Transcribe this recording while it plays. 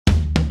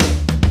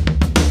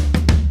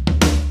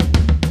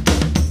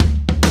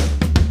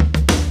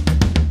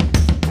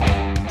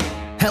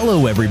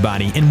Hello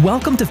everybody, and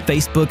welcome to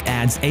Facebook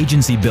Ads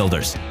Agency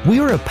Builders. We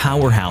are a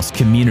powerhouse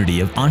community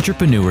of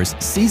entrepreneurs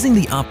seizing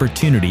the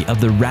opportunity of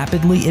the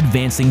rapidly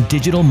advancing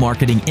digital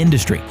marketing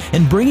industry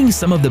and bringing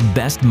some of the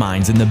best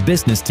minds in the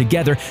business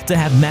together to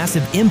have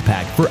massive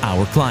impact for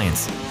our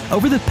clients.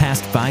 Over the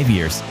past 5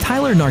 years,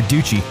 Tyler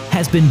Narducci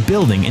has been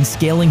building and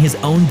scaling his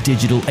own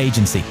digital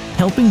agency,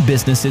 helping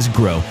businesses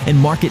grow and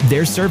market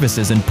their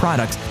services and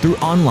products through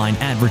online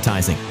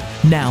advertising.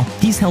 Now,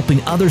 he's helping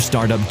other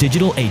startup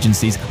digital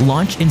agencies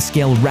launch and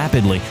scale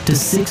rapidly to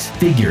 6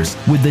 figures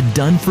with the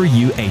Done For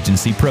You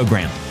agency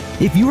program.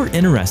 If you are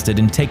interested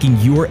in taking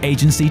your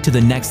agency to the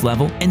next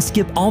level and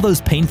skip all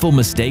those painful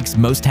mistakes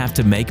most have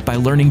to make by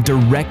learning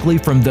directly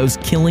from those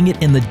killing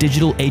it in the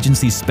digital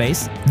agency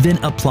space,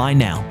 then apply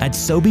now at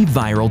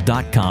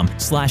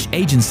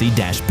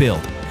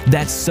sobeviral.com/agency-build.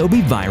 That's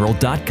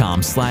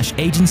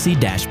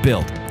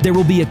sobeviral.com/agency-build. There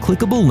will be a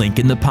clickable link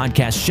in the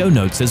podcast show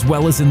notes as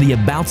well as in the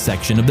About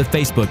section of the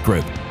Facebook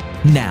group.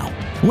 Now,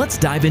 let's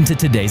dive into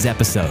today's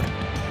episode.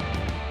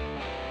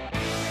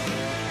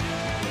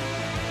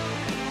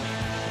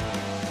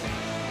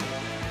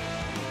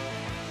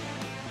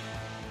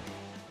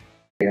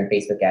 On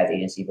Facebook Ads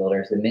Agency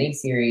Builders. The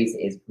mini-series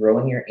is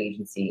Growing Your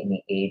Agency in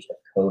the Age of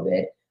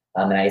COVID.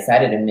 And I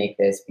decided to make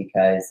this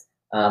because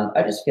I'm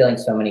just feeling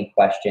so many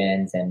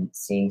questions and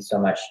seeing so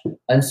much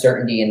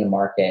uncertainty in the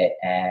market,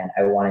 and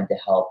I wanted to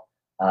help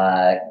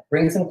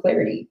bring some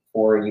clarity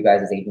for you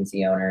guys as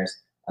agency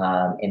owners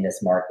in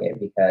this market,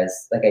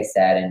 because like I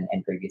said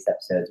in previous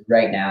episodes,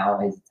 right now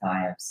is a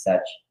time of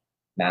such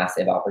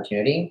massive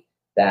opportunity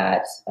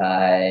that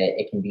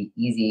it can be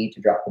easy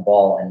to drop the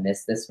ball and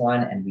miss this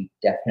one, and we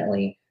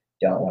definitely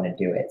don't want to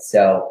do it.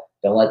 So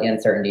don't let the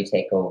uncertainty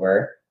take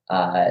over.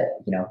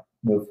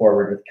 Move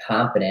forward with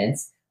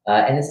confidence.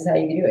 And this is how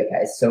you can do it,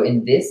 guys. So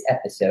in this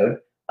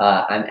episode,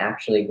 I'm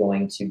actually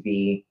going to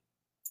be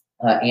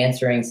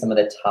answering some of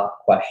the top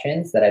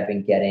questions that I've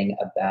been getting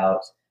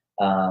about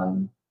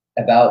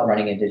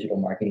running a digital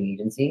marketing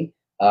agency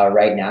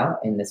right now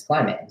in this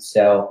climate.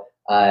 So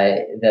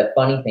the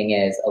funny thing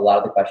is, a lot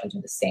of the questions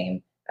are the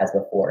same as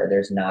before.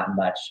 There's not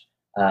much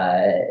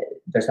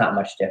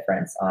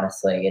difference,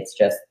 honestly. It's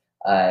just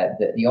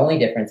the only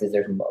difference is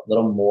there's a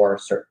little more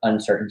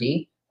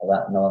uncertainty.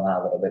 Not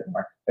a little bit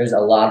more. There's a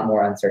lot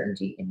more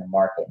uncertainty in the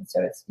market, and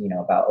so it's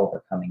about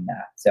overcoming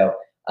that. So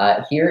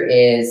here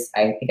is,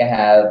 I think I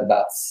have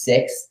about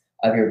 6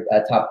 of your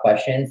top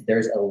questions.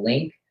 There's a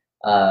link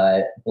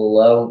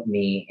below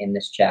me in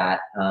this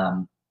chat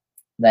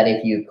that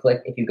if you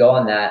go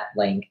on that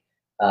link,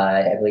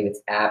 I believe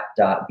it's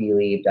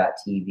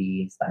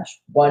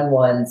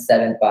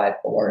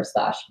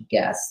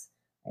app.believe.tv/11754/guest.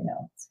 I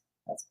know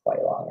that's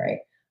quite long,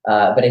 right?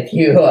 But if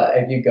you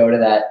go to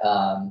that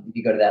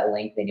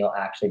link, then you'll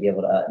actually be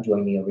able to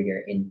join me over here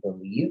in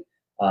Believe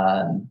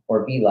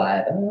or Be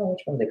Live. I don't know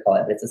which one they call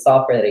it, but it's a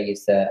software that I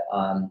use to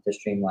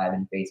stream live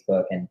in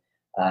Facebook, and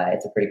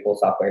it's a pretty cool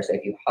software. So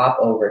if you hop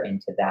over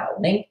into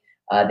that link,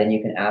 then you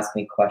can ask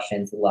me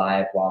questions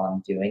live while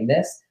I'm doing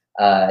this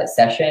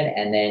session,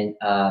 and then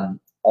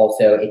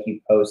also if you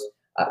post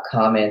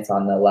comments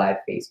on the live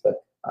Facebook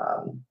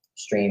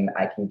stream,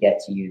 I can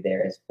get to you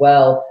there as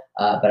well,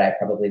 but I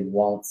probably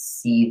won't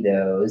see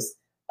those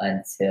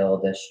until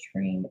the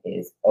stream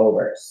is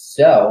over.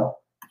 So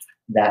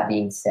that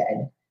being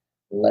said,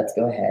 let's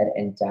go ahead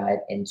and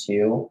dive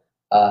into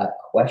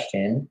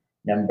question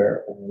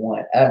number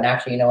 1. And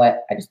actually, you know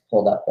what? I just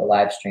pulled up the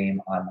live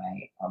stream on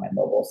my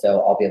mobile,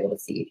 so I'll be able to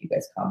see if you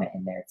guys comment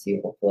in there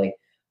too, hopefully.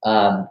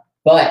 But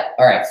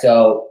all right,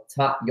 so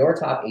your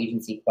top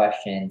agency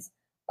questions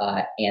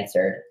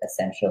answered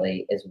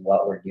essentially is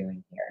what we're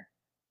doing here.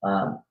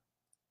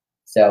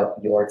 So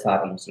your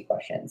top agency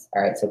questions.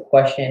 All right, so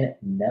question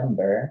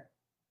number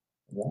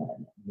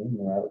 1,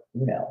 numero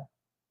uno,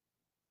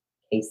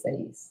 case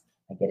studies.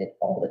 I get it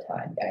all the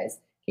time,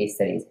 guys. Case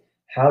studies.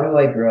 How do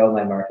I grow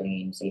my marketing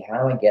agency?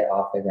 How do I get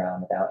off the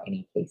ground without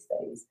any case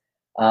studies?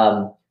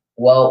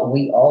 Well,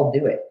 we all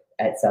do it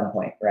at some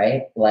point,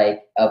 right?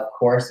 Like, of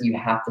course, you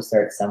have to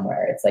start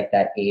somewhere. It's like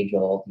that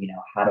age-old,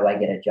 how do I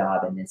get a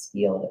job in this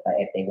field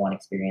if they want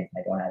experience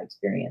and I don't have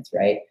experience,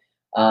 right?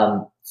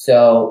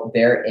 So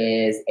there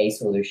is a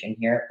solution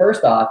here.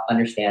 First off,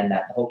 understand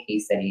that the whole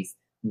case studies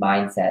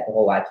mindset, the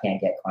whole I can't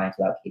get clients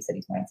without case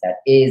studies mindset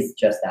is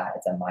just that.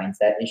 It's a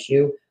mindset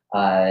issue,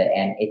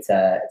 and it's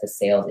a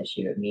sales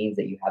issue. It means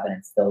that you haven't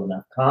instilled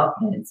enough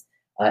confidence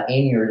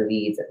in your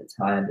leads at the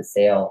time of the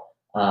sale.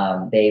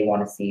 They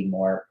want to see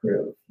more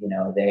proof.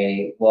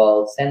 They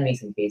will send me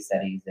some case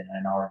studies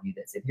and I'll review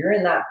this. If you're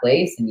in that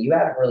place and you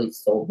haven't really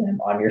sold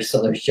them on your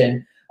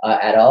solution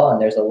at all,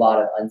 and there's a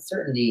lot of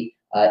uncertainty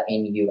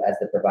in you as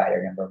the provider,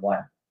 number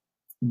 1.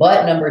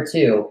 But number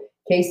 2,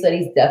 case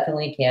studies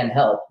definitely can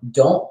help.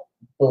 Don't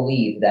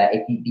believe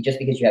that just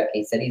because you have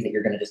case studies that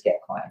you're going to just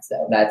get clients,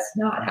 though. That's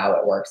not how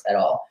it works at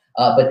all.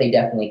 But they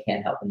definitely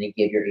can help, and they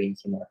give your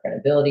agency more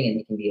credibility, and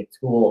they can be a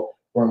tool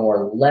for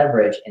more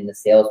leverage in the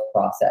sales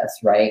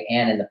process, right?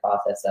 And in the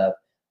process of,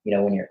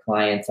 when your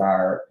clients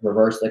are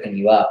reverse looking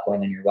you up,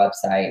 going on your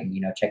website and,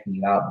 checking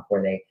you out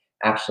before they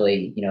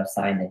actually,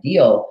 sign the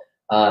deal.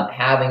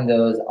 Having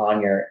those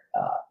on your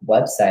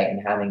website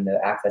and having the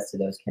access to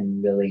those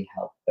can really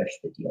help push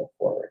the deal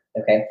forward.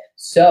 Okay,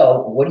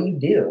 so what do you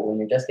do when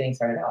you're just getting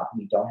started off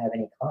and you don't have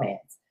any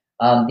clients?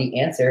 The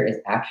answer is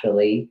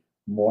actually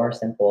more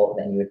simple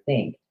than you would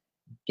think.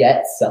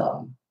 Get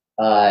some.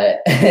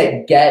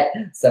 Get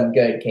some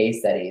good case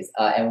studies.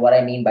 And what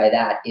I mean by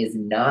that is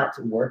not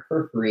work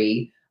for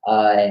free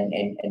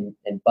and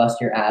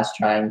bust your ass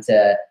trying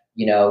to,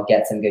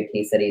 get some good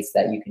case studies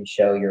so that you can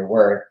show your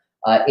worth.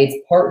 It's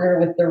partner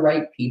with the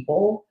right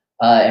people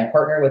and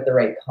partner with the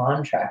right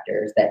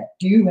contractors that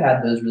do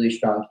have those really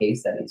strong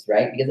case studies,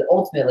 right? Because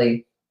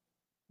ultimately,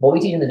 what we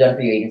teach in the Done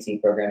For You agency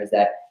program is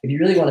that if you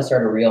really want to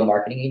start a real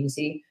marketing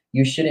agency,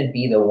 you shouldn't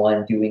be the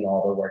one doing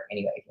all the work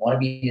anyway. If you want to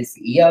be the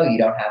CEO, you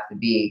don't have to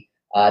be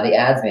the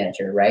ads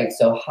manager, right?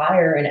 So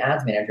hire an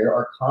ads manager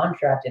or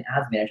contract an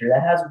ads manager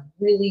that has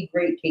really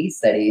great case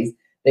studies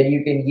that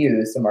you can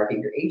use to market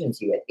your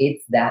agency with.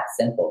 It's that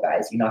simple,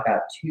 guys. You knock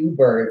out two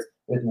birds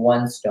with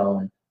one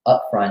stone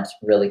up front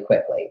really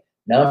quickly.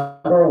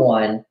 Number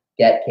one,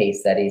 get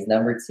case studies.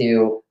 Number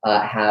two,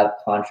 have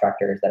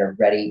contractors that are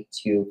ready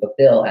to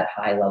fulfill at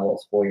high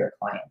levels for your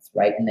clients,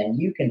 right? And then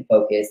you can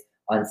focus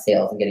on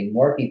sales and getting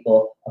more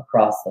people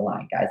across the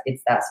line, guys.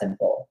 It's that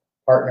simple.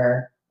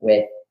 Partner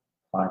with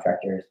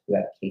contractors who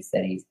have case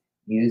studies.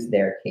 Use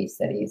their case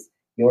studies.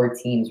 Your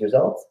team's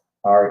results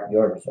are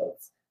your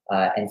results.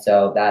 And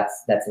so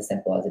that's as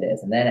simple as it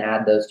is. And then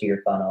add those to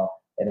your funnel.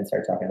 I haven't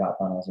started talking about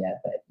funnels yet,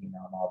 but I'm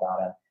all about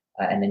them.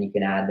 And then you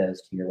can add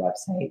those to your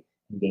website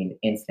and gain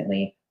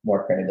instantly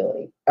more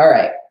credibility. All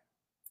right,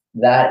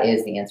 that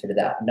is the answer to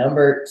that.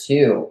 Number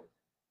two,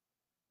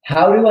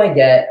 how do I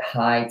get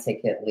high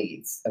ticket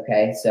leads?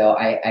 Okay, so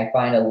I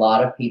find a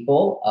lot of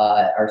people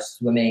are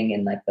swimming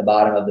in like the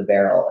bottom of the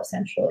barrel,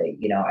 essentially.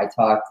 I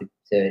talk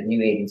to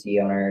new agency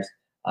owners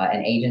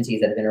and agencies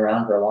that have been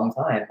around for a long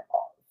time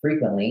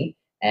frequently,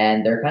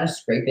 and they're kind of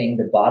scraping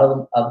the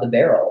bottom of the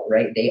barrel,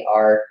 right? They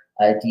are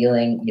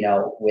dealing,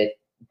 with,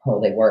 some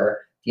of them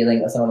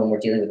were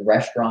dealing with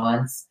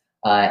restaurants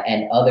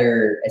and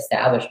other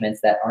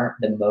establishments that aren't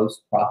the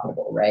most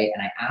profitable, right?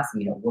 And I asked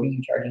them, what are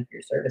you charging for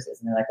your services?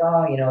 And they're like,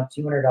 oh,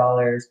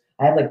 $200.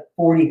 I have like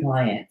 40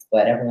 clients,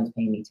 but everyone's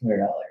paying me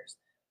 $200.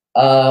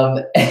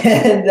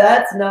 And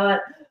that's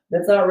not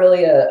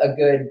really a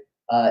good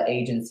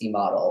agency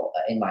model,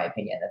 in my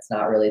opinion. That's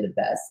not really the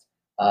best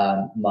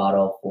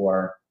model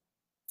for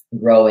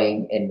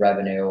growing in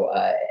revenue.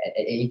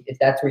 If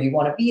that's where you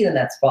want to be, then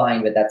that's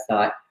fine, but that's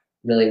not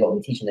really what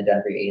we teach in the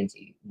Done For You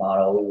agency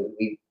model.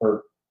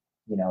 We're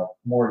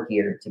more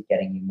geared to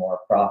getting you more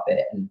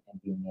profit and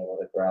being able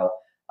to grow.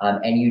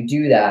 And you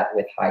do that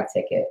with high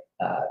ticket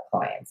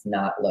clients,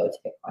 not low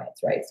ticket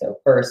clients, right? So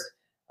first,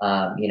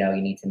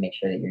 you need to make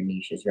sure that your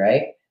niche is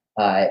right.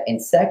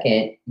 And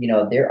second,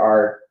 there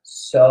are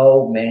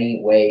so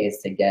many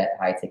ways to get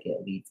high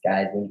ticket leads,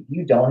 guys. When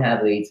you don't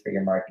have leads for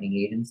your marketing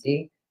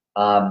agency,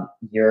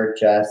 you're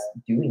just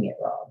doing it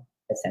wrong,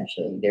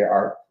 essentially. There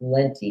are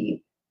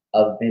plenty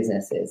of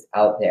businesses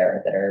out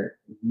there that are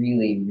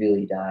really,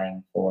 really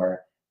dying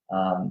for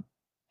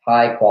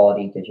high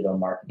quality digital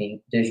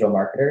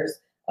marketers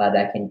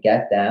that can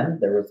get them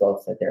the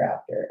results that they're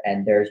after.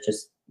 And there's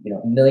just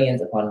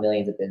millions upon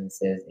millions of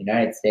businesses in the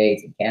United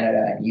States and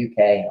Canada and UK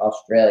and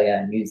Australia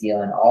and New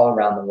Zealand, all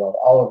around the world,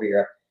 all over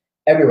Europe,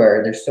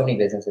 everywhere. There's so many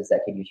businesses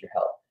that could use your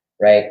help,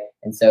 right?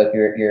 And so if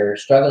you're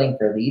struggling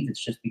for leads,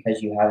 it's just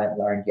because you haven't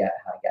learned yet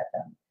how to get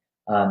them.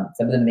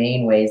 Some of the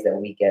main ways that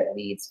we get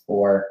leads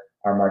for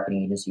our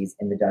marketing agencies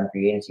in the Done For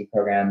You agency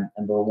program,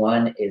 number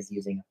one is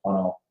using a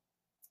funnel.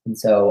 And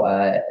so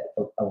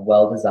a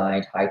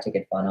well-designed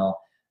high-ticket funnel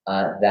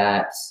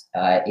that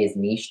is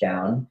niche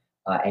down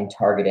and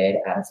targeted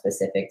at a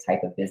specific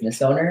type of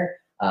business owner,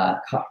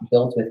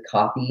 built with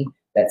copy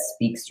that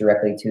speaks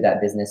directly to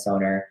that business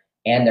owner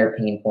and their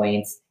pain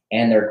points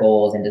and their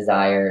goals and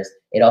desires.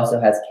 It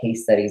also has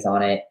case studies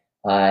on it,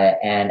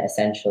 and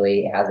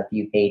essentially it has a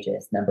few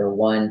pages. Number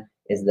one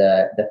is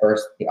the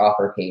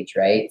offer page,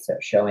 right? So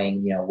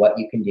showing what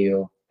you can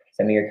do,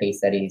 some of your case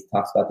studies,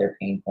 talks about their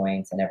pain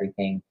points and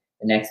everything.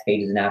 The next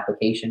page is an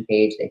application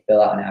page. They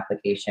fill out an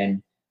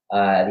application.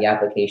 The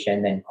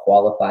application then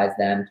qualifies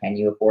them. Can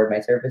you afford my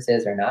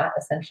services or not,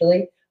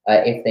 essentially?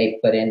 If they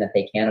put in that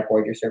they can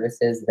afford your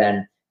services,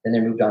 then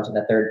they're moved on to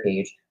the third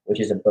page, which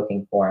is a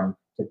booking form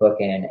to book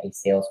in a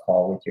sales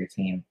call with your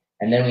team.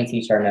 And then we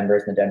teach our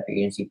members in the Done For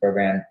You agency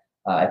program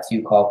a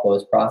two-call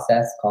close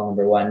process. Call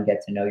number one,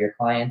 get to know your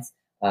clients,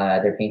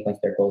 their pain points,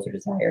 their goals or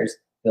desires,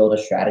 build a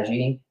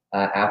strategy.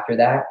 After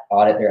that,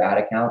 audit their ad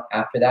account.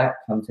 After that,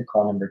 come to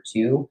call number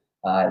two,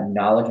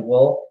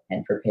 knowledgeable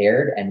and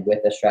prepared and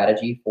with a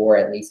strategy for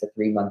at least a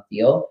 3-month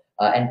deal,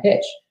 and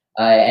pitch.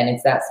 And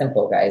it's that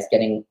simple, guys,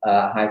 getting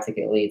high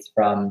ticket leads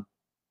from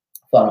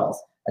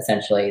funnels,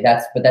 essentially.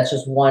 That's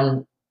just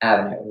one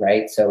avenue,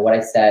 right? So what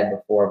I said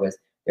before was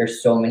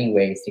there's so many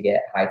ways to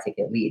get high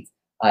ticket leads.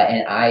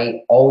 And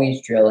I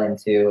always drill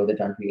into the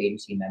Done For You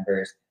agency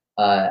members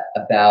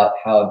about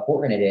how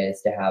important it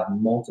is to have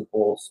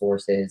multiple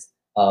sources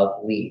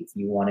of leads.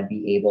 You want to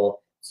be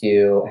able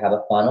to have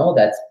a funnel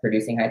that's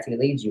producing high ticket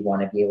leads. You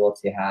want to be able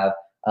to have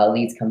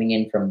leads coming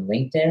in from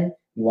LinkedIn.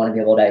 You want to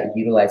be able to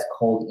utilize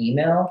cold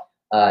email.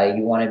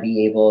 You want to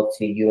be able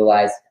to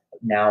utilize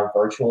now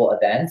virtual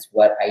events.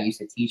 What I used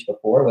to teach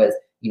before was,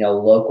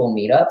 local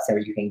meetups where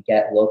you can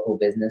get local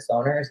business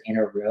owners in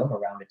a room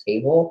around a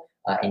table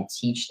and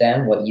teach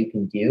them what you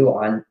can do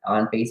on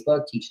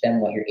Facebook, teach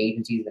them what your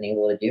agency's been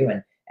able to do,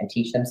 and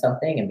teach them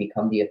something and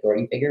become the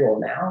authority figure.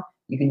 Well, now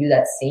you can do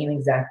that same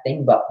exact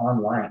thing, but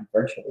online,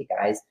 virtually,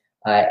 guys.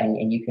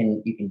 And you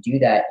can do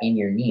that in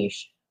your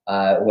niche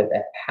with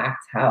a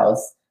packed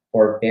house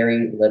for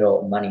very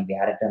little money. We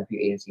had a Done For You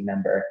agency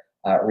member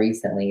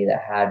recently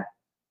that had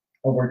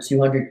over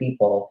 200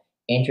 people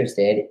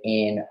interested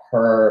in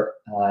her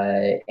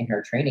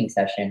training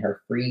session,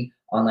 her free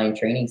online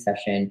training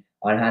session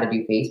on how to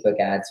do Facebook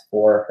ads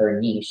for her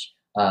niche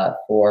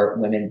for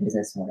women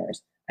business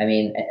owners. I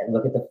mean,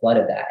 look at the flood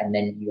of that. And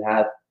then you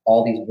have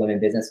all these women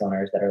business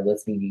owners that are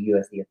listening to you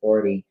as the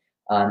authority.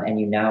 And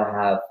you now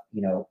have,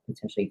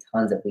 potentially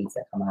tons of leads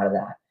that come out of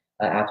that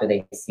after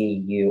they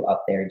see you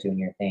up there doing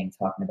your thing,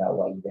 talking about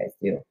what you guys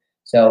do.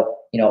 So,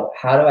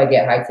 how do I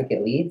get high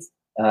ticket leads?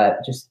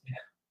 Just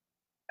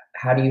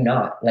how do you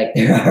not? Like,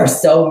 there are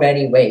so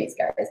many ways,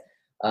 guys.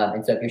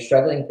 And so if you're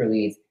struggling for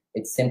leads,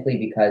 it's simply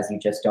because you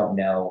just don't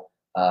know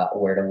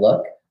where to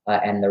look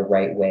and the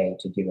right way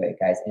to do it,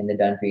 guys. In the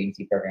Done For You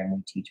agency program,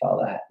 we teach all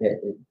that.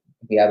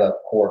 We have a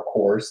core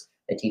course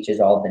that teaches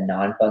all the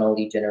non-funnel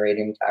lead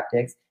generating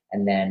tactics.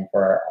 And then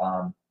for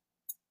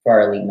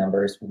our elite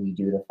members, we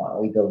do the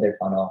funnel. We build their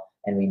funnel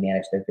and we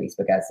manage their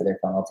Facebook ads to their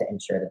funnel to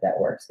ensure that that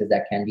works, because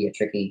that can be a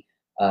tricky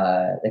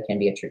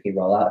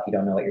rollout if you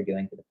don't know what you're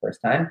doing for the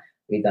first time.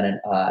 We've done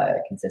it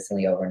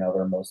consistently over and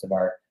over. Most of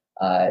our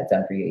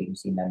Done For You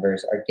agency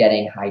members are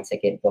getting high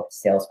ticket booked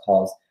sales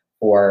calls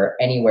for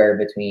anywhere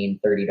between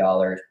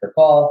 $30 per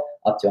call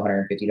up to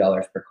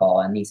 $150 per call.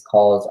 And these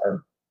calls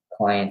are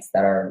clients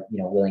that are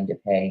willing to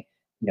pay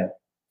 $5,000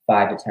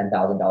 to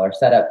 $10,000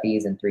 setup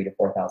fees and $3,000 to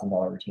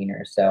 $4,000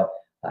 retainers. So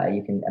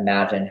you can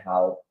imagine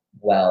how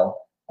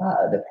well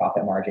the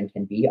profit margin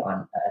can be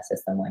on a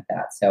system like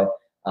that. So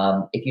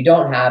if you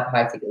don't have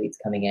high ticket leads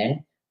coming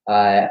in,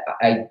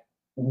 I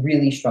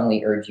really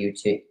strongly urge you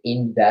to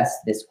invest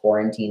this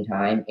quarantine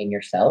time in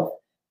yourself.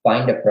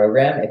 Find a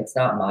program. If it's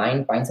not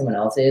mine, find someone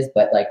else's,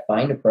 but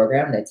find a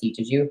program that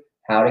teaches you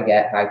how to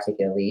get high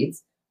ticket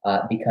leads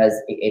because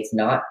it's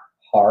not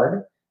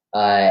hard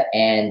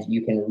and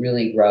you can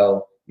really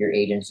grow your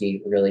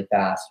agency really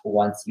fast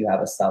once you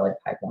have a solid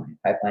pipeline.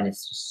 Pipeline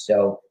is just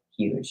so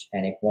huge.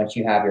 And once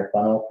you have your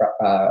funnel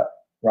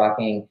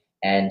rocking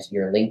and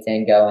your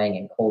LinkedIn going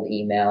and cold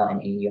email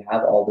and you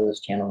have all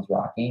those channels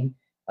rocking,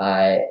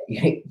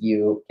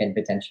 you can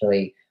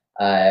potentially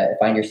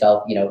find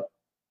yourself,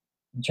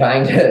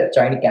 trying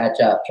to catch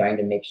up, trying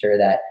to make sure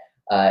that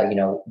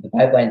the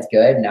pipeline's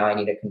good. Now I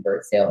need to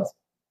convert sales,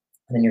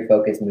 and then your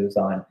focus moves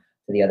on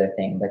to the other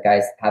thing. But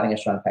guys, having a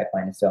strong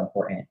pipeline is so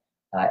important.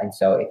 And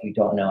so if you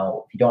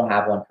don't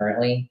have one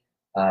currently,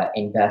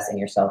 invest in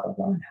yourself and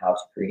learn how to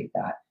create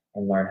that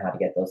and learn how to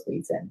get those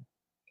leads in.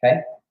 Okay.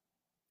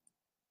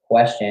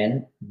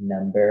 Question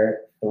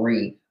number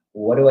 3: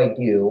 what do I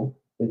do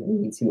with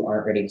leads who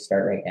aren't ready to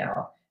start right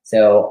now?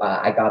 So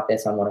I got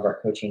this on one of our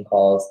coaching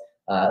calls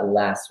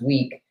last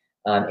week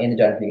in the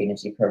Done For You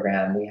agency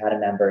program. We had a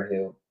member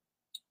who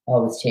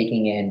was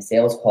taking in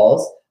sales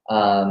calls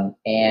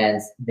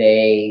and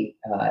they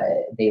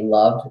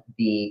loved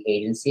the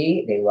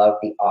agency, they loved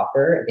the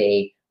offer,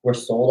 they were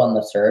sold on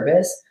the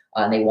service,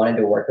 and they wanted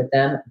to work with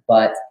them,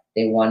 but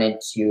they wanted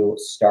to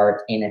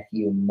start in a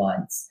few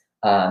months.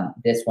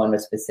 This one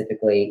was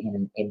specifically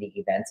in the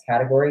events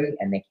category,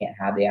 and they can't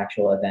have the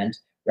actual event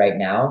right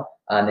now.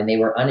 And they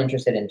were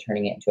uninterested in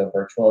turning it into a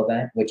virtual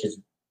event, which is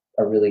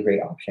a really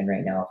great option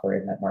right now for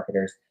event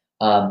marketers.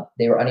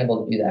 They were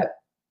unable to do that.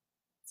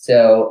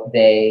 So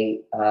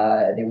they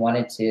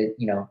wanted to,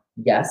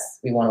 yes,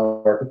 we want to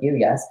work with you,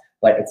 yes,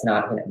 but it's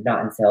not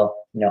until,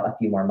 a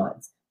few more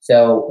months.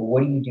 So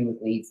what do you do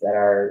with leads that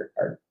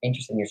are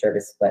interested in your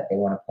service, but they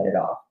want to put it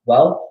off?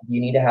 Well,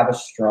 you need to have a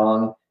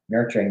strong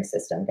nurturing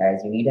system, guys.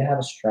 You need to have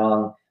a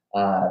strong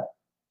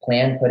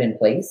plan put in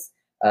place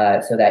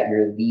so that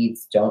your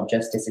leads don't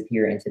just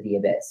disappear into the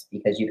abyss,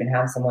 because you can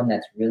have someone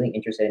that's really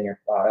interested in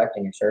your product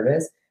and your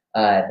service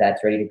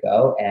that's ready to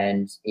go.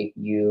 And if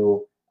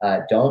you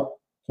don't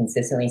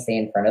consistently stay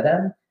in front of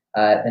them,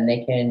 then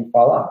they can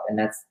fall off. And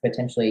that's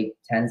potentially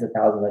tens of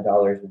thousands of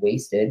dollars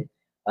wasted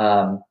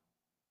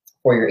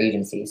for your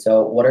agency.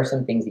 So what are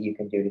some things that you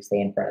can do to stay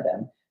in front of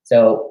them?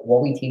 So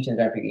what we teach in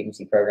the Done For You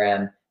agency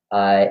program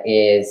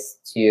is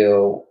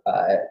to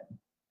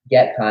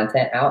get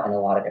content out in a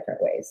lot of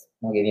different ways.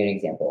 I'll give you an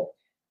example.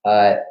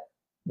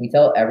 We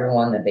tell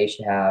everyone that they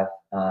should have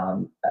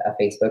a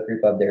Facebook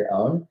group of their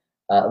own,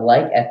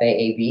 like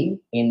FAAB,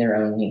 in their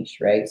own niche,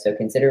 right? So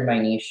consider my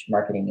niche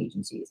marketing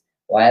agencies.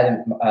 Well,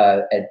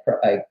 I have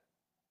a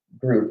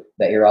group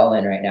that you're all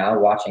in right now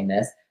watching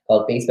this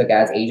called Facebook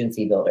Ads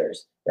Agency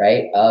Builders,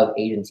 right, of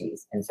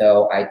agencies. And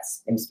so I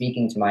am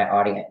speaking to my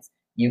audience.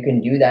 you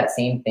can do that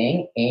same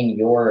thing in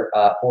your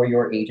for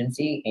your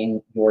agency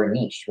in your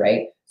niche,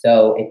 right?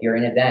 So if you're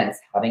in events,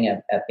 having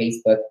a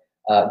Facebook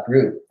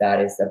group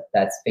that's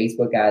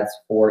Facebook ads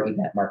for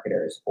event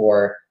marketers,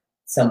 or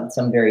some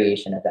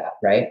variation of that,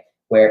 right?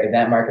 Where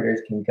event marketers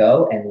can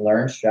go and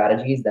learn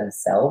strategies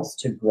themselves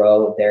to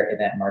grow their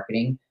event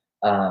marketing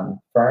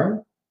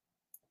firm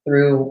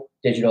through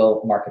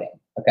digital marketing,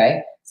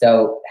 okay?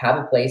 So have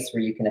a place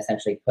where you can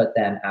essentially put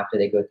them after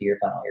they go through your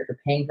funnel. If you're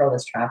paying for all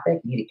this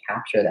traffic, you need to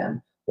capture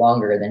them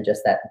longer than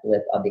just that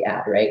blip of the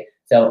ad, right?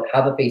 So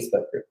have a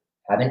Facebook group,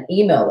 have an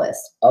email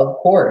list. Of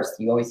course,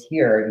 you always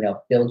hear,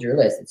 build your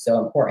list. It's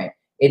so important.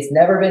 It's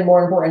never been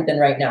more important than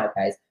right now,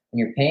 guys. When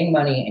you're paying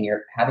money and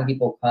you're having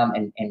people come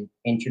and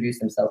introduce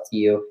themselves to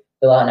you,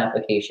 fill out an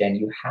application,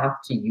 you have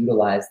to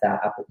utilize that.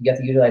 You have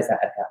to utilize that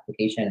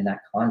application and that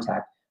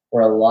contact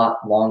for a lot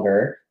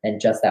longer than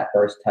just that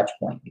first touch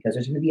point, because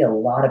there's going to be a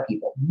lot of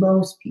people,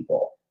 most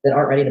people, that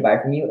aren't ready to buy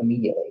from you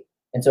immediately.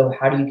 And so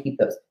how do you keep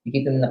those? You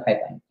keep them in the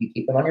pipeline. You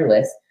keep them on your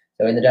list.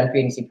 So in the Done For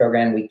You Agency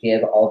program, we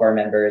give all of our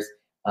members,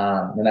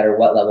 no matter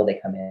what level they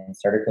come in,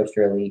 starter, coach,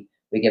 to elite,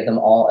 we give them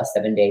all a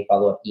 7-day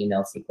follow-up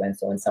email sequence.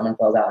 So when someone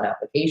fills out an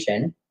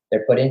application,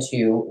 they're put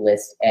into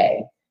list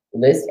A.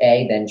 List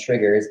A then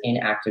triggers an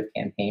active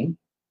campaign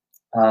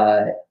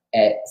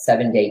at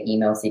 7-day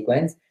email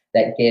sequence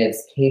that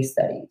gives case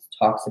studies,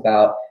 talks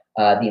about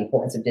the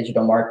importance of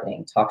digital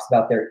marketing, talks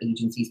about their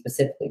agency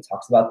specifically,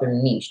 talks about their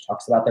niche,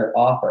 talks about their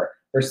offer.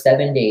 For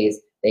 7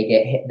 days, they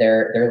get hit,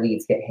 their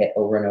leads get hit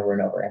over and over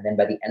and over. And then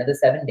by the end of the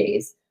 7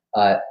 days,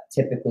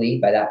 typically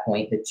by that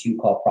point, the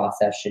 2-call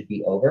process should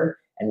be over.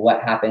 And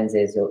what happens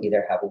is you'll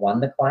either have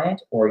won the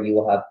client, or you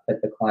will have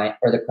put the client,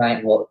 or the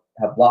client will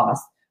have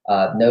lost,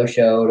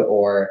 no-showed,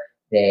 or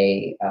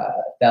they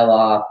fell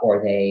off,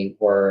 or they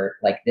were,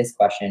 like this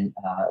question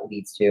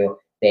leads to,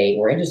 they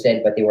were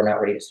interested, but they were not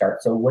ready to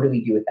start. So what do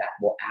we do with that?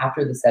 Well,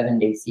 after the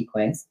 7-day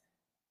sequence,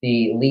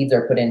 the leads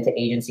are put into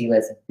agency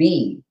list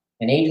B.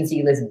 And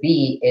agency list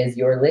B is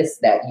your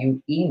list that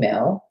you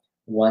email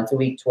once a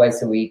week,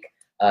 twice a week.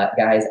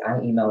 Guys, I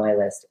email my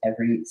list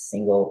every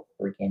single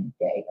freaking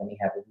day, and we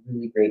have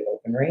really great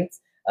open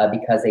rates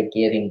because I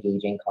give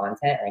engaging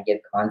content, and I give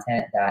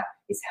content that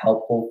is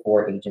helpful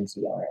for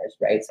agency owners,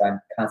 right? So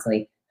I'm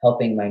constantly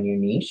helping my new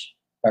niche,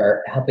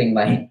 or helping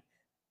my,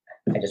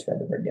 I just read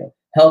the word new,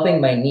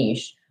 helping my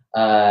niche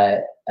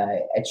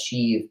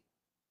achieve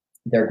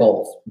their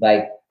goals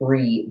by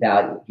free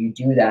value. You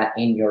do that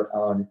in your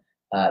own,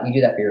 you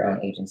do that for your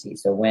own agency.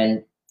 So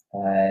when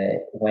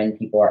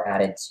people are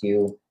added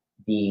to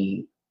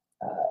the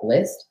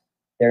list,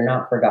 they're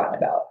not forgotten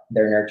about.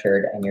 They're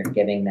nurtured, and you're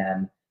giving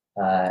them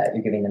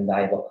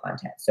valuable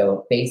content.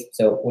 So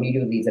what do you do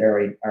with leads that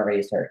aren't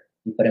ready to start?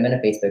 You put them in a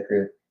Facebook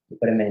group, you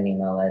put them in an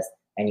email list,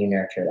 and you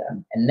nurture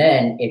them. And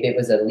then if it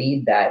was a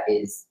lead that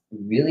is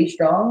really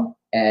strong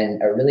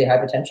and a really high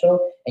potential,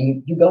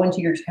 and you go into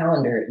your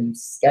calendar and you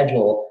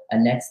schedule a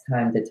next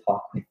time to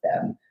talk with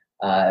them,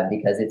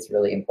 because it's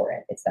really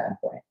important. It's that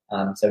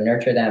important. So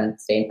nurture them,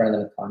 stay in front of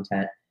them with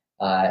content.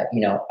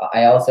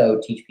 I also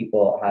teach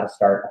people how to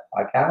start a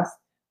podcast.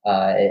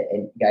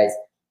 And guys,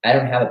 I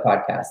don't have a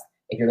podcast.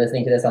 If you're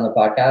listening to this on the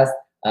podcast,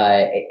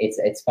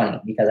 it's funny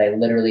because I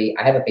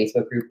have a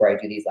Facebook group where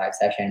I do these live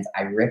sessions.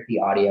 I rip the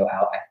audio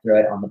out, I throw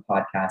it on the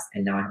podcast,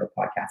 and now I have a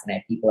podcast, and I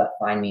have people that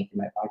find me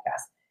through my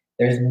podcast.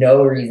 There's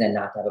no reason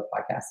not to have a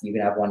podcast. You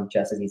can have one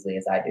just as easily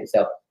as I do.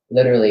 So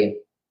literally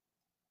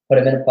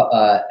put them in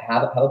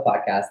have a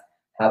podcast,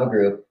 have a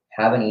group,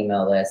 have an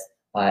email list.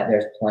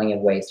 There's plenty of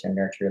ways to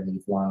nurture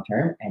leads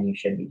long-term, and you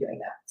should be doing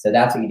that. So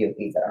that's what you do with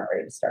leads that aren't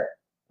ready to start.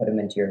 Put them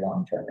into your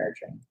long-term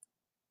nurturing.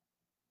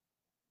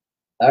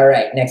 All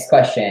right, next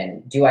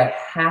question. Do I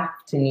have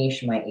to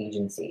niche my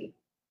agency?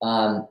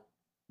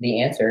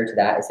 The answer to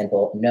that is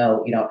simple.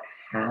 No, you don't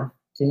have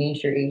to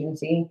niche your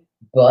agency,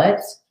 but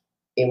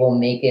it will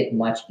make it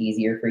much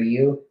easier for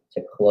you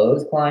to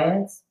close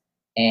clients,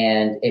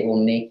 and it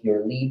will make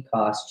your lead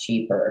costs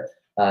cheaper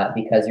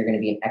because you're going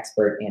to be an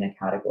expert in a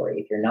category.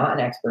 If you're not an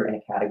expert in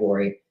a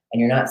category and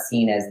you're not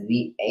seen as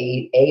the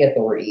a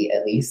authority,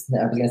 at least,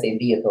 I was going to say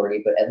the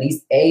authority, but at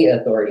least a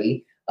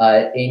authority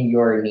in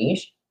your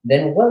niche,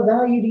 then what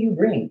value do you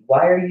bring?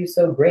 Why are you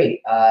so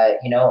great?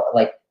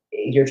 Like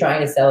you're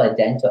trying to sell a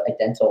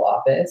dental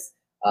office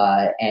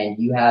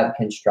and you have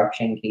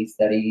construction case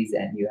studies,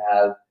 and you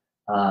have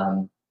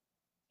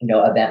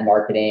event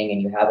marketing,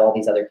 and you have all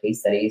these other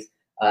case studies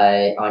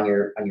on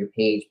your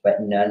page,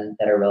 but none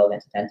that are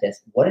relevant to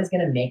dentists. What is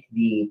going to make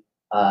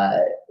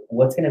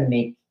what's going to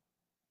make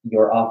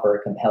your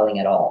offer compelling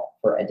at all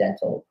for a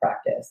dental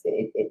practice?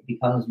 It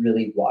becomes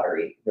really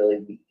watery, really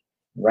weak.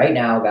 Right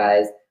now,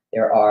 guys,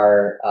 there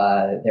are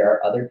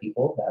other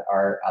people that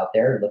are out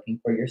there looking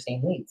for your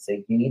same leads. So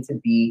you need to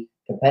be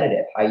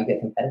competitive. How you get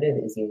competitive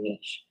is your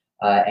niche,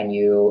 and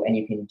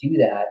you can do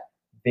that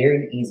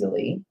very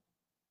easily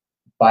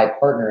by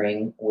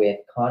partnering with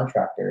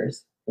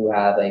contractors who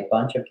have a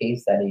bunch of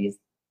case studies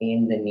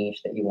in the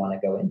niche that you want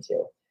to go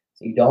into.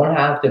 So you don't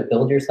have to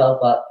build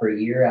yourself up for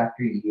year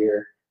after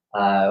year,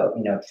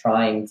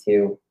 trying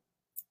to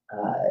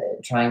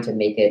trying to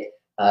make it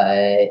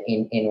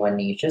in one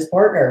niche. Just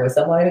partner with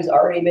someone who's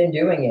already been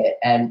doing it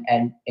and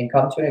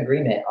come to an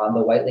agreement on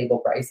the white label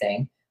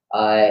pricing.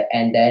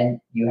 And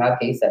then you have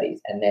case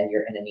studies, and then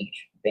you're in a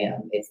niche.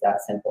 Bam, it's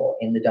that simple.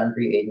 In the Done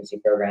For You agency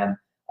program,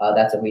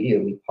 that's what we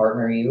do. We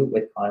partner you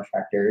with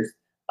contractors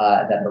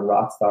that are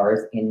rock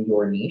stars in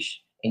your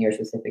niche, in your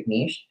specific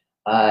niche.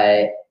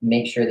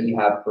 Make sure that you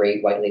have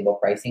great white label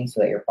pricing so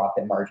that your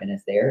profit margin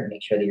is there.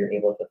 Make sure that you're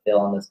able to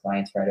fulfill on those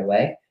clients right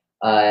away.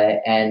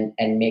 And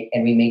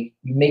we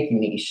make you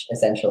niche,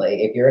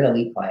 essentially. If you're an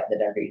elite client in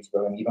the Done For You agency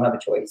program, you don't have a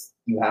choice.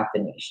 You have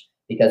to niche,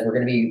 because we're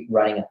going to be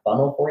running a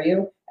funnel for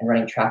you and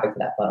running traffic to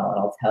that funnel. And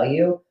I'll tell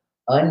you,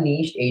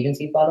 unniched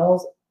agency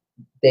funnels,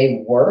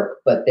 they work,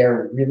 but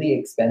they're really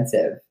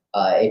expensive.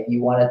 If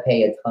you want to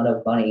pay a ton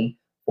of money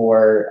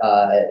for,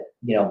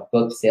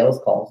 booked sales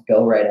calls,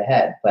 go right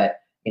ahead. But,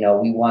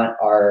 we want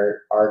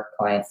our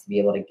clients to be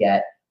able to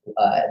get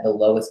the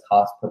lowest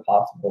cost per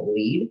possible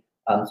lead.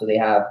 So they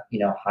have,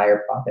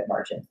 higher profit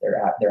margins.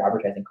 Their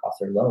advertising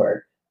costs are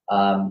lower.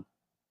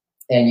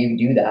 And you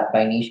do that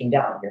by niching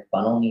down. Your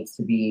funnel needs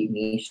to be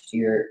niched to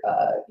your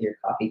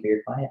copy for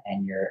your client,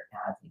 and your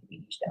ads need to be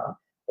niched down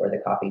for the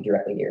copy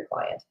directly to your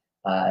client.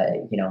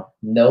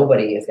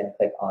 Nobody is going to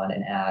click on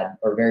an ad,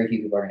 or very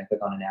few people are going to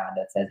click on an ad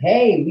that says,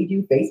 "Hey, we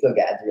do Facebook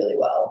ads really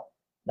well."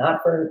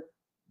 Not for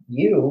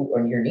you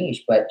or your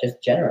niche, but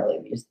just generally,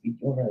 we do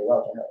really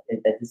well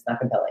generally. It's not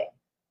compelling.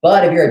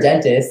 But if you're a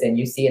dentist and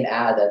you see an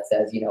ad that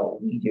says,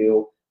 we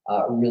do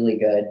really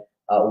good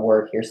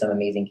work, here's some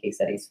amazing case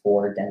studies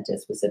for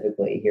dentists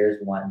specifically,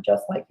 here's one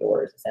just like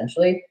yours,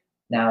 essentially,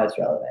 now it's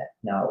relevant,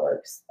 now it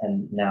works,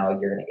 and now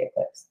you're going to get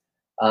clicks.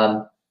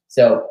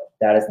 So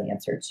that is the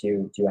answer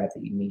to, do I have to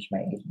niche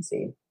my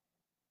agency?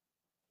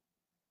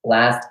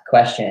 Last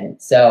question.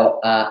 So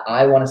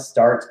I want to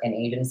start an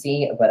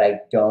agency, but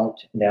I don't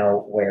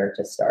know where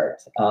to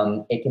start.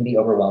 It can be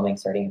overwhelming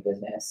starting a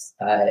business.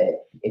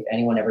 If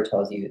anyone ever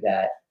tells you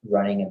that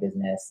running a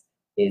business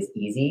is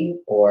easy,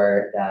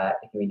 or that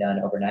it can be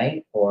done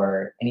overnight,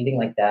 or anything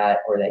like that,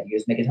 or that you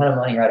just make a ton of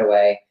money right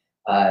away,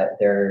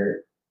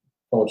 they're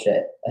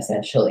bullshit,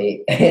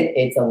 essentially.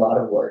 It's a lot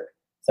of work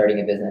starting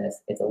a business.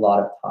 It's a lot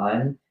of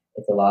time.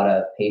 It's a lot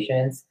of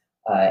patience,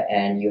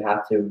 and you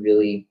have to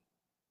really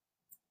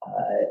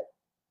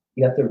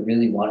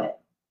want it.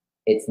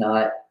 It's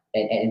not,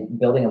 and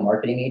building a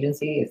marketing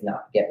agency is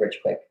not get rich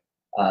quick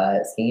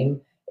scheme.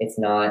 It's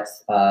not,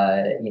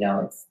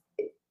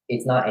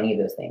 it's not any of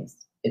those things.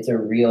 It's a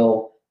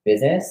real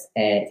business,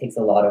 and it takes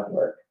a lot of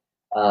work.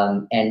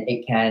 And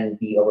it can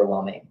be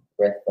overwhelming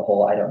with the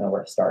whole, I don't know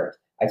where to start.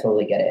 I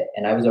totally get it.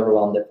 And I was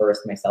overwhelmed at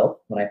first myself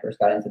when I first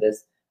got into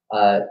this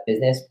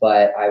business,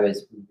 but I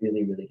was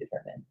really, really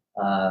determined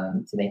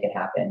to make it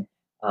happen.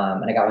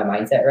 And I got my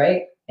mindset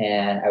right,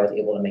 and I was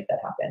able to make that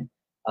happen.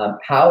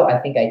 How I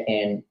think I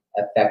can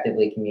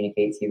effectively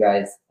communicate to you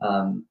guys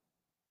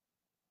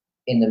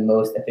in the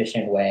most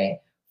efficient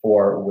way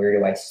for where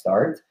do I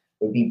start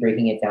would be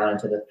breaking it down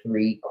into the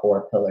 3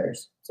 core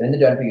pillars. So in the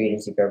Done For You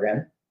agency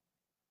program,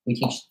 we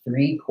teach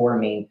 3 core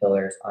main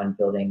pillars on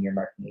building your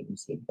marketing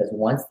agency, because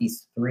once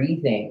these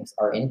 3 things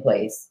are in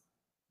place,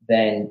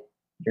 then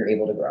you're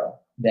able to grow.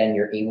 Then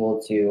you're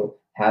able to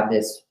have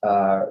this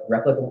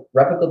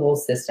replicable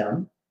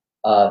system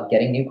of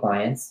getting new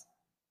clients,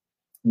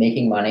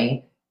 making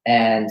money,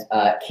 and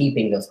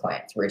keeping those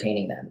clients,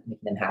 retaining them,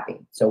 making them happy.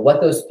 So what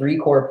those 3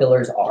 core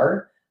pillars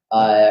are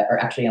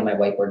actually on my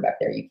whiteboard back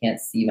there. You can't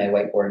see my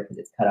whiteboard because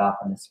it's cut off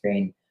on the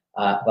screen,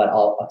 but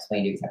I'll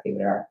explain to you exactly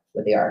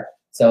what they are.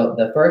 So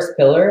the first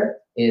pillar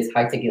is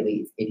high ticket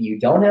leads. If you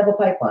don't have a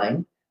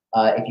pipeline,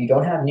 if you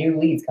don't have new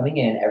leads coming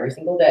in every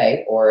single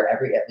day, or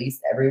at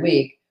least every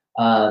week,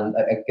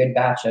 a good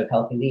batch of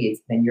healthy leads,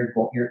 then your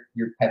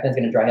pipeline is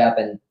going to dry up,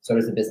 and so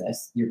does the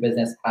business. Your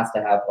business has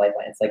to have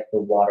lifeline. It's like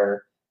the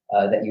water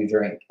that you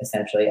drink,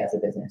 essentially, as a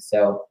business.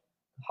 So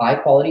high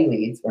quality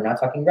leads. We're not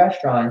talking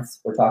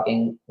restaurants. We're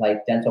talking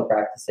like dental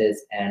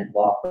practices and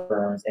law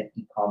firms and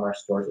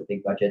e-commerce stores with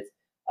big budgets.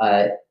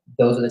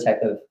 Those are the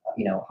type of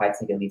high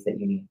ticket leads that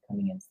you need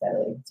coming in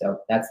steadily. So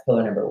that's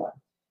pillar number 1.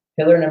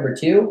 Pillar number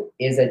 2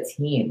 is a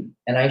team.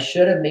 And I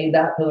should have made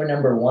that pillar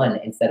number 1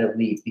 instead of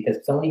leads,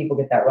 because so many people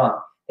get that wrong.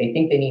 They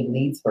think they need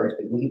leads first,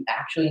 but what you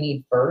actually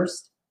need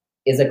first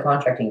is a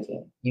contracting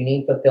team. You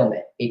need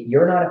fulfillment. If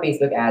you're not a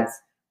Facebook ads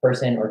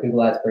person or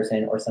Google ads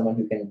person, or someone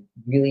who can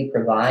really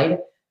provide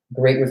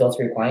great results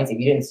for your clients, if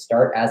you didn't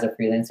start as a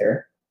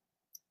freelancer,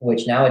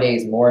 which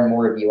nowadays more and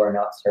more of you are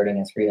not starting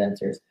as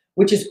freelancers,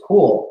 which is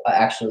cool,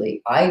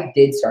 actually. I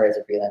did start as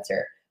a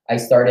freelancer. I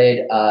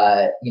started,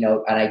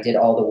 and I did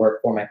all the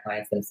work for my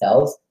clients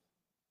themselves.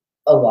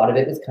 A lot of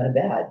it was kind of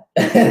bad.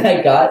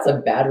 I got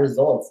some bad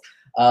results.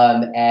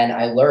 And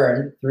I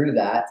learned through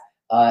that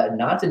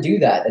not to do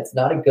that. It's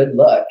not a good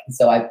look.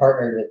 So I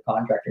partnered with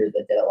contractors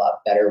that did a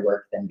lot better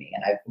work than me.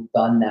 And I've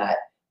done that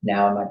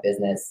now in my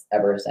business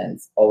ever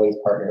since. Always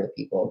partner with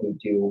people who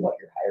do what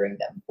you're hiring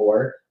them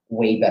for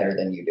way better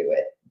than you do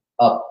it.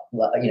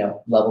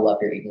 Level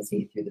up your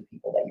agency through the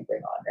people that you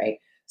bring on, right?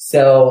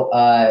 So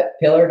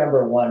pillar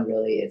number one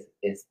really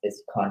is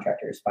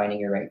contractors, finding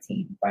your right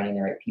team, finding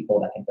the right people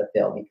that can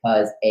fulfill,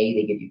 because A,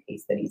 they give you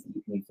case studies that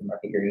you can use to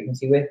market your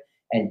agency with,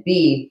 and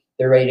B,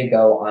 they're ready to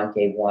go on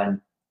day one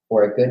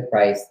for a good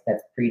price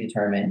that's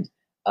predetermined,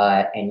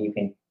 and you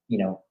can,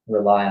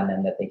 rely on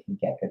them that they can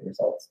get good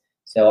results.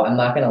 So I'm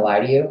not going to lie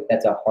to you,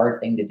 that's a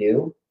hard thing to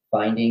do,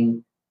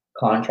 finding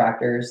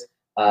contractors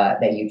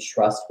that you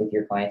trust with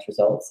your clients'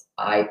 results.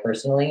 I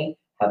personally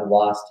have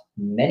lost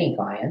many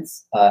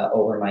clients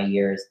over my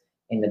years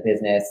in the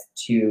business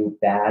to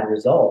bad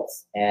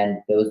results. And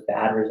those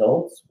bad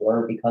results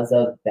were because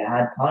of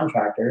bad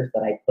contractors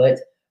that I put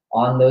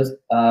on those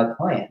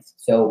clients.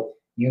 So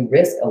you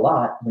risk a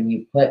lot when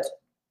you put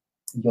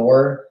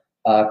your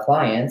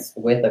clients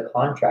with a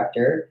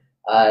contractor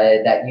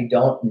that you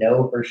don't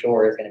know for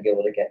sure is going to be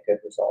able to get good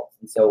results.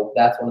 And so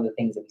that's one of the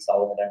things that we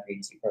saw with the Done For You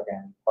Agency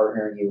program. We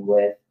partner you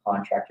with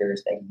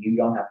contractors that you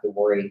don't have to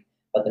worry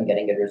about them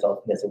getting good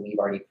results because we've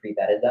already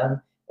pre-vetted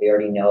them. We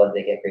already know that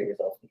they get great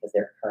results because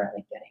they're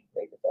currently getting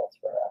great results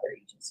for other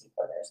agency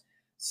partners.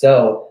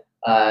 So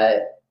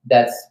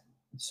that's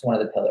just one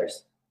of the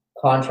pillars.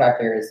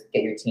 Contractors,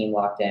 get your team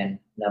locked in,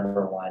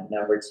 number one.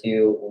 Number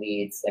two,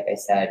 leads. Like I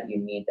said, you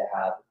need to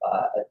have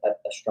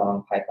a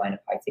strong pipeline of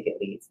high ticket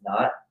leads,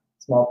 not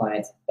small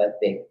clients, but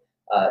big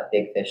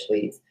fish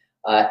leads.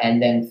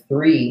 And then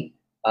three,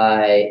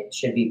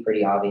 should be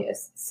pretty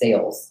obvious,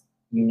 sales.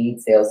 You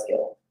need sales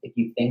skill. If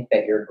you think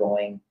that you're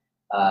going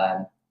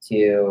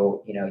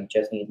you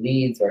just need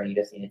leads or you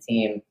just need a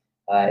team,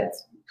 you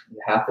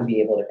have to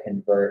be able to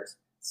convert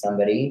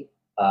somebody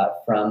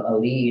from a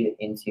lead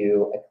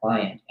into a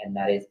client, and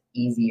that is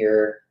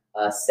easier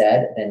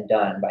said than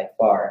done by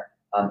far.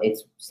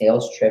 It's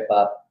sales trip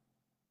up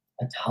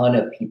a ton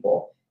of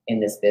people in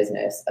this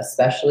business,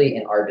 especially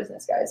in our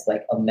business, guys.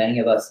 Like many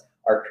of us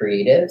are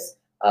creatives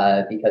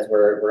because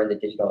we're in the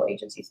digital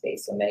agency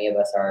space. So many of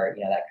us are,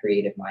 that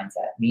creative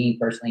mindset. Me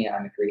personally,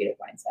 I'm a creative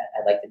mindset.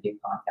 I like to do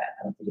content.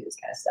 I like to do this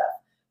kind of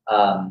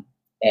stuff.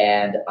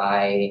 And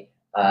I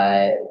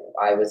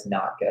was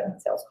not good on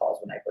sales calls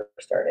when I first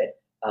started.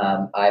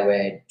 I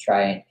would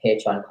try and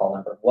pitch on call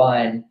number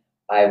one.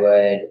 I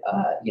would,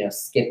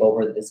 skip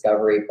over the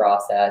discovery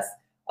process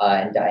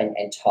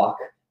and talk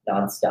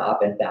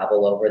nonstop and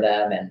babble over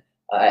them. And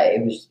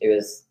it was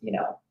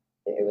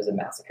a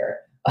massacre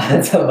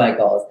on some of my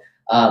calls.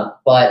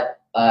 But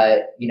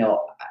I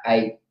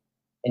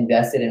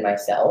invested in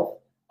myself.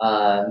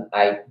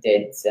 I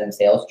did some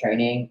sales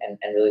training and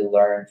really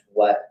learned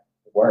what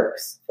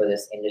works for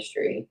this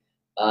industry.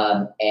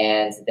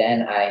 And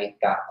then I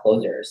got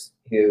closers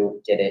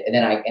who did it. And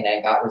then I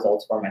got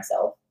results for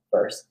myself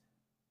first.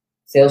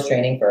 Sales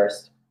training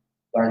first,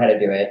 learned how to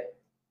do it,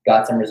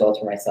 got some results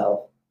for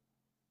myself,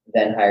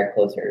 then hired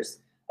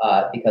closers.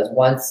 Because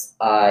once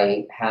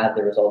I had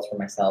the results for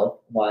myself,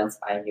 once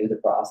I knew the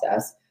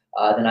process,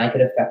 then I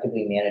could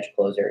effectively manage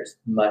closers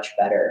much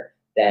better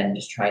than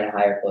just trying to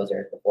hire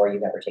closers before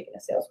you've ever taken a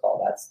sales call.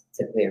 That's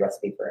typically a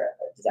recipe for a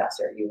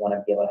disaster. You want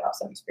to be able to have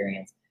some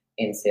experience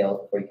in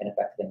sales before you can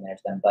effectively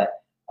manage them.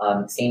 But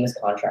same as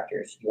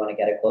contractors, you want to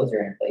get a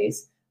closer in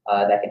place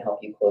that can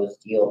help you close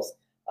deals.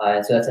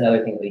 And so that's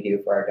another thing that we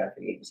do for our Done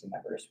For You agency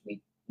members.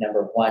 We,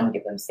 number one,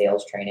 give them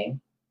sales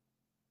training.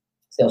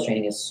 Sales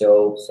training is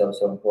so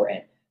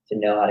important to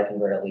know how to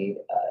convert a lead,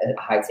 a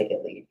high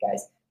ticket lead,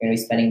 guys. You're going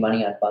to be spending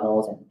money on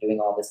funnels and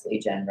doing all this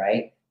lead gen,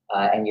 right?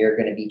 And you're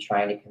going to be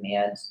trying to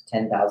command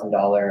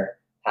 $10,000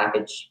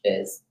 package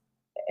biz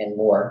and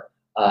more.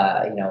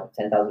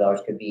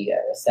 $10,000 could be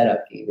a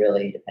setup fee,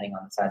 really, depending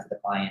on the size of the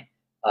client.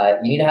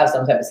 You need to have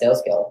some type of sales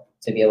skill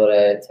to be able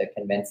to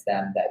convince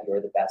them that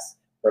you're the best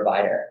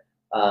provider.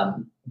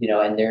 And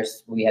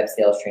we have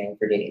sales training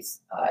for days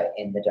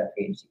in the Done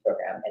For You agency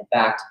program. In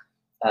fact,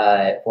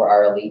 for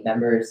our elite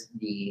members,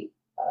 the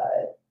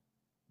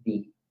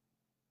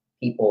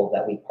people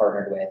that we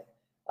partnered with,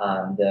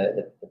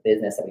 the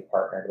business that we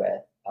partnered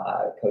with,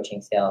 coaching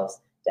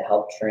sales to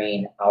help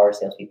train our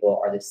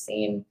salespeople are the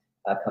same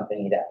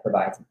company that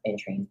provides and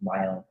trains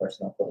my own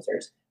personal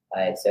closers.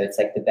 So it's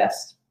like the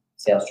best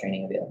sales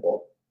training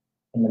available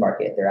in the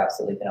market. They're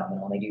absolutely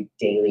phenomenal. And they do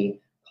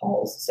daily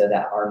calls so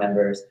that our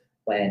members,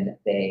 when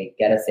they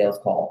get a sales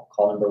call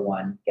number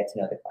one, get to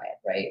know the client,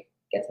 right?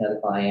 Get to know the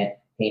client,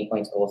 pain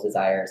points, goals,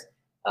 desires.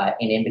 And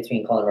in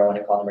between call number one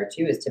and call number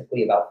two is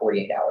typically about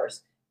 48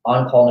 hours.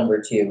 On call number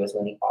two is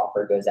when the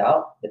offer goes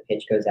out, the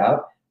pitch goes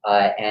out.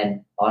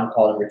 And on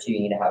call number two,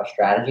 you need to have a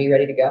strategy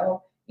ready to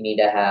go. You need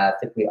to have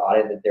typically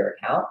audited their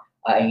account.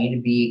 You need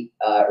to be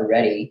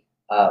ready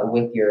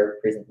with your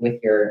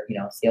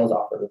sales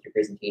offer, with your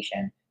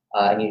presentation.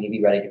 You need to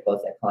be ready to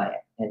close that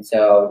client. And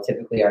so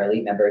typically our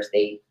elite members,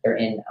 they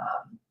get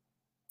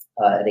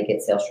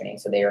sales training,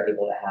 so they are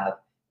able to have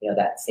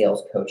that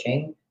sales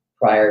coaching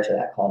prior to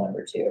that call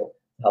number two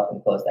to help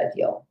them close that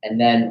deal. And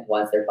then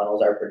once their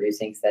funnels are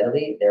producing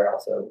steadily, they're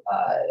also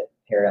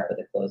paired up with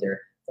a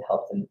closer to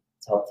help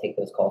take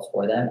those calls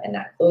for them. And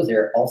that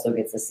closer also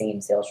gets the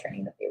same sales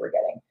training that they were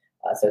getting.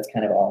 So it's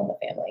kind of all in the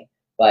family.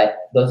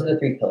 But those are the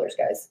three pillars,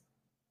 guys.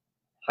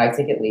 High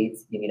ticket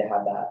leads, you need to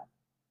have that.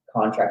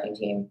 contracting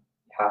team,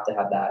 you have to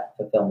have that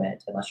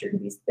fulfillment. Unless you're going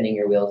to be spinning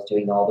your wheels,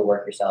 doing all the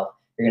work yourself,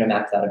 you're going to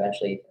max out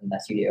eventually,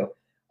 unless you do.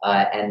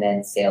 And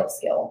then sales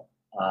skill,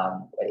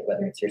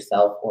 whether it's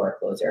yourself or a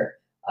closer.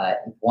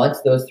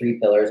 Once those three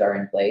pillars are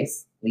in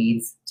place,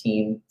 leads,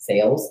 team,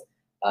 sales,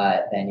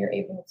 then you're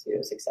able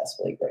to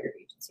successfully grow your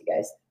agency,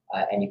 guys.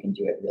 And you can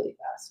do it really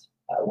fast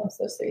once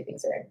those three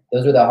things are in.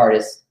 Those are the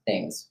hardest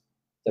things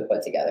to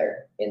put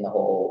together in the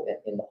whole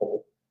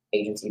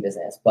agency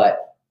business,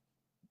 but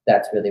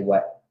that's really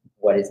what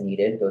is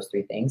needed. Those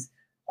three things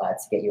to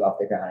get you off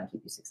the ground and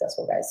keep you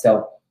successful, guys.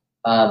 So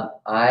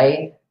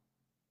I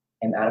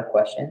am out of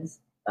questions,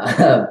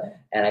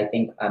 and I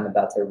think I'm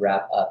about to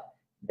wrap up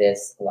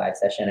this live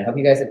session. I hope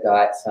you guys have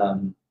got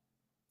some.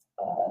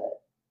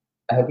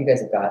 I hope you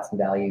guys have got some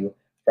value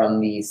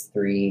from these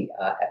three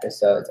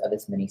episodes of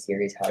this mini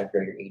series, How to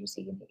Grow Your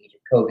Agency in the Age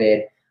of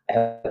COVID. I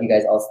hope you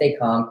guys all stay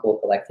calm, cool,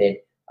 collected,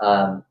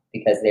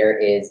 because there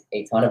is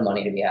a ton of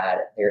money to be had.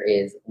 There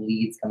is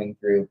leads coming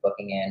through,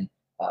 booking in,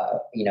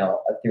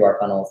 through our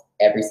funnels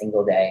every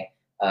single day.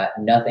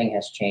 Nothing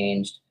has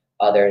changed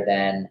other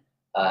than,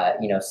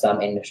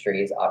 some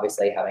industries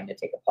obviously having to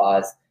take a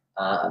pause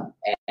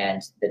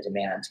and the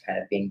demand kind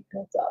of being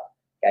built up.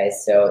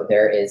 Guys, so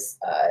there's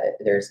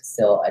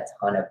still a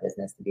ton of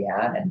business to be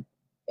had, and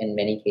in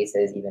many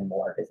cases, even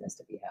more business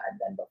to be had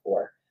than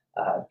before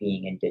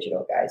being in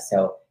digital, guys.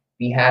 So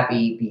be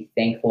happy, be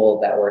thankful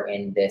that we're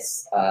in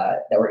this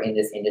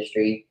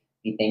industry.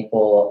 Be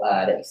thankful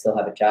that you still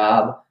have a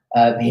job.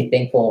 Be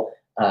thankful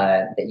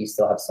that you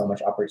still have so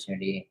much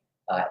opportunity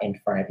in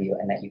front of you,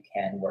 and that you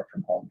can work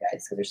from home,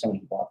 guys. Because there's so many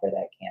people out there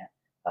that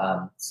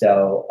can't.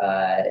 So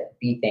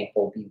be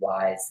thankful, be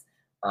wise.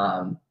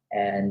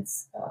 And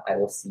I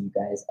will see you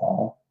guys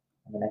all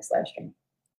on the next live stream.